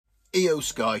Io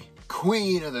Sky,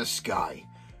 Queen of the Sky.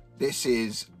 This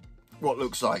is what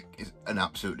looks like is an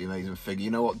absolutely amazing figure.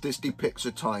 You know what? This depicts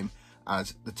her time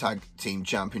as the tag team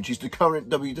champion. She's the current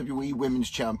WWE Women's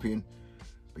Champion.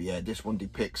 But yeah, this one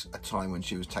depicts a time when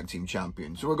she was tag team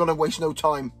champion. So we're going to waste no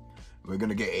time. We're going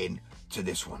to get into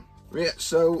this one. Yeah,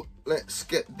 so let's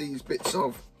get these bits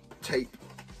of tape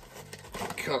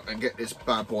cut and get this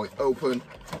bad boy open.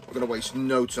 We're going to waste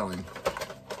no time.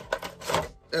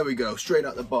 There we go, straight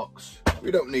out the box. We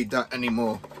don't need that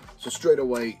anymore. So straight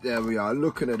away, there we are.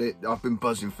 Looking at it, I've been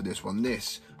buzzing for this one.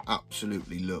 This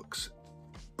absolutely looks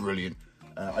brilliant.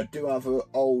 I do have an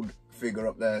old figure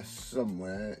up there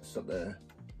somewhere. It's up there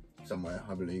somewhere,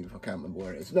 I believe. I can't remember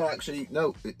where it is. No, actually,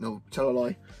 no, tell a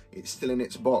lie. It's still in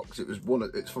its box.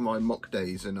 It's from my mock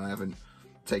days, and I haven't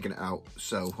taken it out.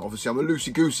 So obviously, I'm a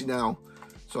loosey goosey now,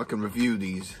 so I can review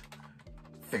these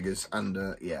figures.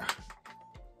 And yeah.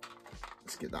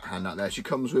 Let's get that hand out there. She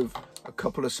comes with a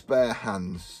couple of spare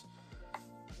hands,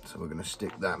 so we're going to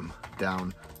stick them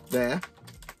down there.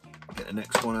 Get the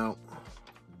next one out.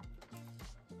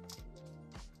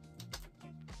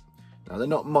 Now they're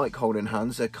not mic holding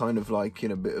hands, they're kind of like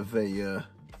in a bit of a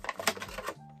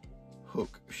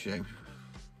hook shape,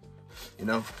 you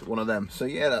know, one of them. So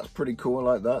yeah, that's pretty cool.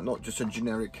 I like that, not just a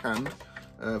generic hand.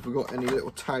 Have we got any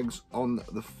little tags on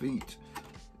the feet?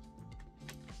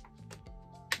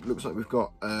 Looks like we've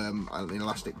got an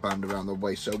elastic band around the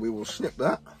waist, so we will snip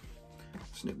that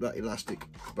elastic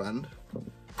band,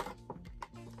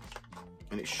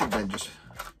 and it should then just,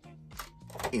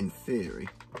 in theory,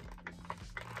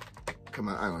 come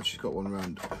out. Hang on, she's got one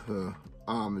around her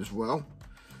arm as well.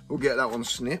 We'll get that one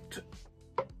snipped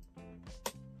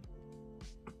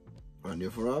around the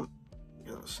other arm.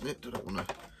 Get that snipped. I don't want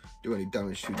to do any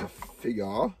damage to the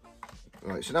figure.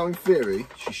 Right, so now in theory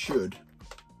she should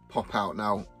pop out.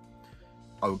 Now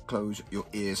I will close your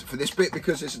ears for this bit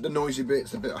because this is the noisy bit.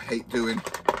 It's the bit I hate doing.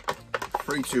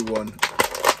 3, 2, 1.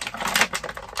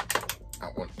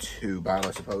 That wasn't too bad,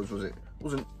 I suppose, was it?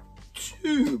 Wasn't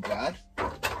too bad.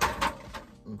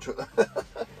 Get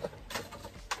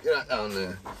that down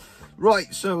there.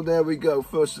 Right, so there we go.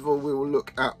 First of all, we will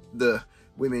look at the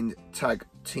Women's Tag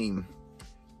Team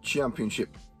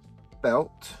Championship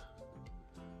belt.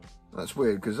 That's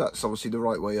weird because that's obviously the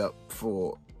right way up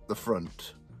for the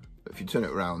front. But if you turn it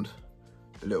around,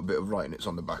 a little bit of writing, it's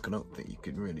on the back. I don't think you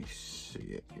can really see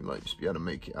it. You might just be able to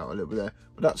make it out a little bit there.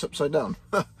 But that's upside down.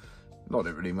 Not that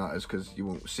it really matters because you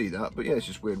won't see that. But yeah, it's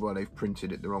just weird why they've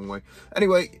printed it the wrong way.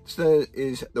 Anyway, there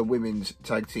is the Women's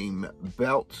Tag Team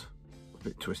belt. A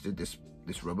bit twisted, this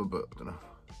rubber, but I don't know.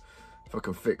 If I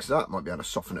can fix that, might be able to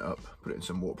soften it up, put it in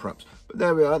some water perhaps. But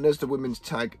there we are, and there's the Women's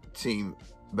Tag Team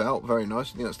belt. Very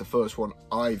nice. I think that's the first one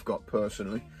I've got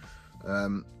personally.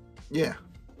 Yeah.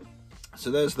 So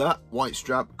there's that. White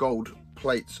strap, gold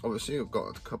plates. Obviously, I've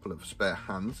got a couple of spare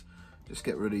hands. Just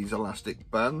get rid of these elastic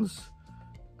bands.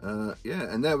 Yeah,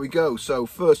 and there we go. So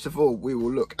first of all, we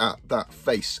will look at that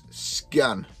face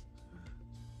scan.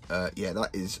 Yeah,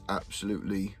 that is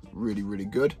absolutely really, really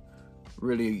good.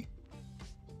 Really.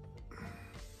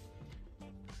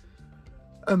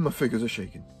 And my figures are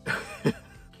shaking.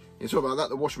 It's all about that.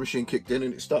 The washing machine kicked in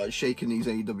and it started shaking these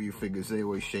AEW figures. They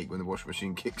always shake when the washing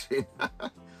machine kicks in.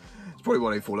 It's probably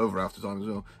why they fall over after time as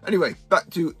well. Anyway, back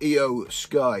to Io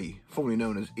Sky, formerly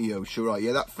known as Io Shirai.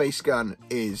 Yeah, that face scan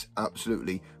is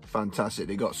absolutely fantastic.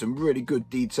 They got some really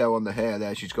good detail on the hair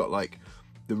there. She's got like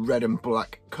the red and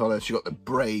black colour. She's got the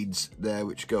braids there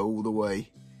which go all the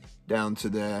way down to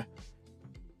there.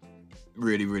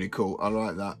 Really, really cool. I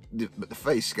like that. But the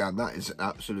face scan, that is an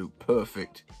absolute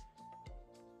perfect.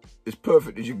 As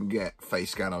perfect as you can get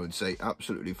face scan, I would say.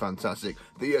 Absolutely fantastic.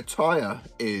 The attire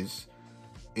is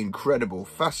incredible,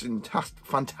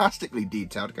 fantastically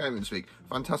detailed. I can't even speak.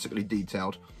 Fantastically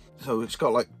detailed. So it's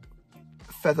got like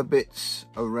feather bits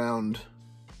around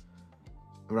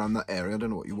that area. I don't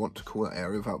know what you want to call that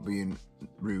area without being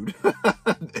rude.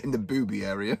 In the booby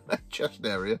area, chest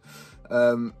area.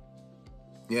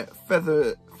 Yeah,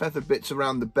 feather bits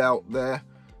around the belt there.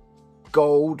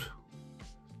 Gold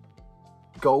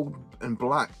and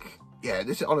black. Yeah,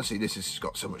 this has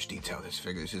got so much detail. This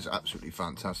figure, this is absolutely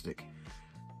fantastic.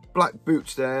 Black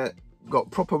boots there,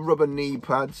 got proper rubber knee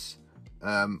pads.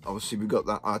 Obviously we've got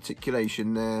that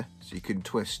articulation there, so you can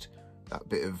twist that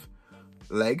bit of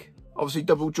leg. Obviously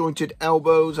double jointed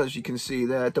elbows, as you can see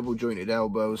there, double jointed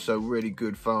elbows, so really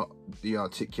good for the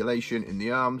articulation in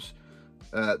the arms.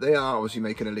 They are obviously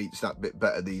making elites that bit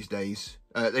better these days.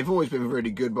 They've always been really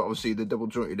good, but obviously the double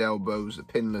jointed elbows, the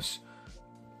pinless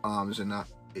arms and that,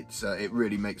 it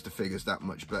really makes the figures that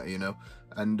much better, you know.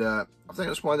 And I think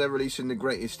that's why they're releasing the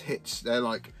greatest hits. They're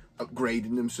like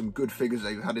upgrading them. Some good figures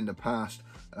they've had in the past.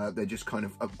 They're just kind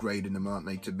of upgrading them, aren't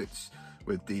they, to bits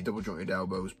with the double jointed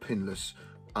elbows, pinless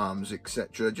arms,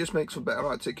 etc. Just makes for better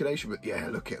articulation. But yeah,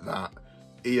 look at that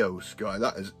EO Sky.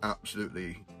 That is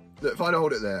absolutely, look, if I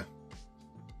hold it there,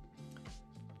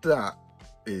 that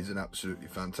is an absolutely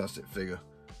fantastic figure.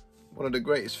 One of the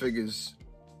greatest figures,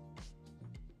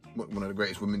 one of the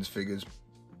greatest women's figures,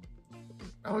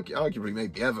 arguably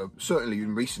maybe ever, certainly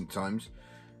in recent times.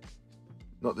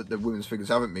 Not that the women's figures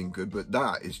haven't been good, but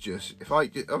that is just, if I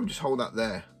just hold that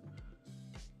there,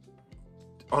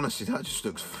 honestly, that just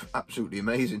looks absolutely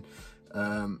amazing.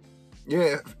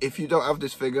 Yeah, if you don't have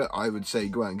this figure, I would say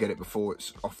go out and get it before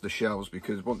it's off the shelves,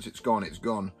 because once it's gone, it's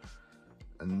gone.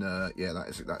 And yeah, that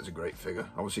is a great figure.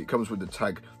 Obviously, it comes with the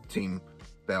tag team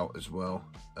belt as well.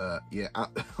 Yeah,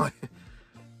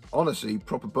 honestly,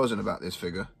 proper buzzing about this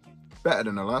figure. Better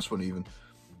than the last one even.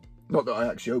 Not that I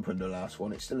actually opened the last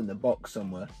one. It's still in the box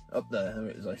somewhere. Up there, there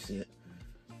it is, I see it.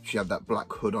 She had that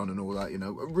black hood on and all that, you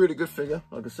know. A really good figure,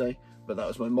 like I say. But that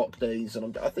was my mock days,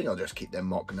 and I think I'll just keep them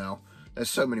mock now. There's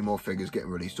so many more figures getting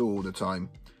released all the time.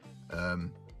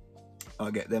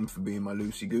 I'll get them for being my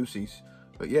loosey-gooseys.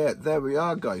 But yeah, there we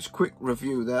are, guys. Quick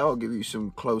review there. I'll give you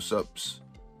some close-ups.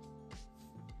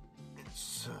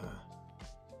 It's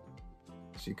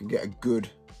so you can get a good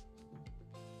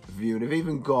view. And they've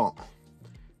even got,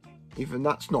 even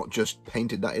that's not just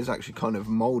painted, that is actually kind of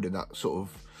molded, that sort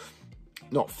of,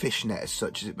 not fishnet as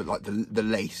such, is it, but like the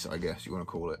lace, I guess you want to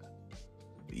call it.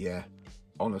 But yeah,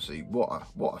 honestly, what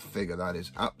a figure that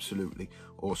is. Absolutely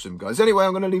awesome, guys. Anyway,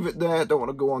 I'm going to leave it there. Don't want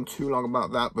to go on too long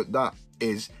about that, but that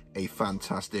is a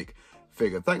fantastic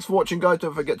figure. Thanks for watching, guys.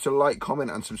 Don't forget to like, comment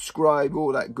and subscribe,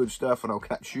 all that good stuff, and I'll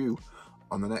catch you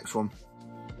on the next one.